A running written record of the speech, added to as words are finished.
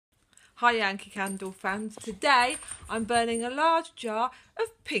Hi Yankee Candle fans, today I'm burning a large jar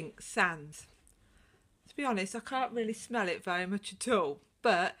of pink sands. To be honest, I can't really smell it very much at all,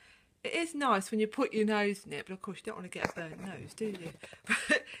 but it is nice when you put your nose in it, but of course you don't want to get a burnt nose, do you?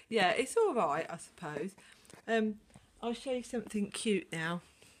 But yeah, it's alright I suppose. I'll show you something cute now.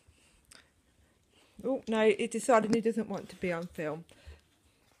 Oh no, he decided he doesn't want to be on film.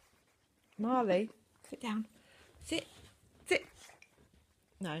 Marley, sit down. Sit. Sit.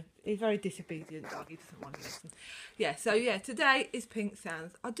 No, he's very disobedient dog, he doesn't want to listen. Yeah, so yeah, today is pink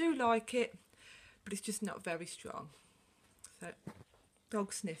sands. I do like it, but it's just not very strong. So,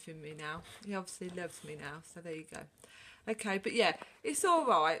 dog's sniffing me now. He obviously loves me now, so there you go. Okay, but yeah, it's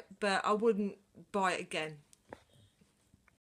alright, but I wouldn't buy it again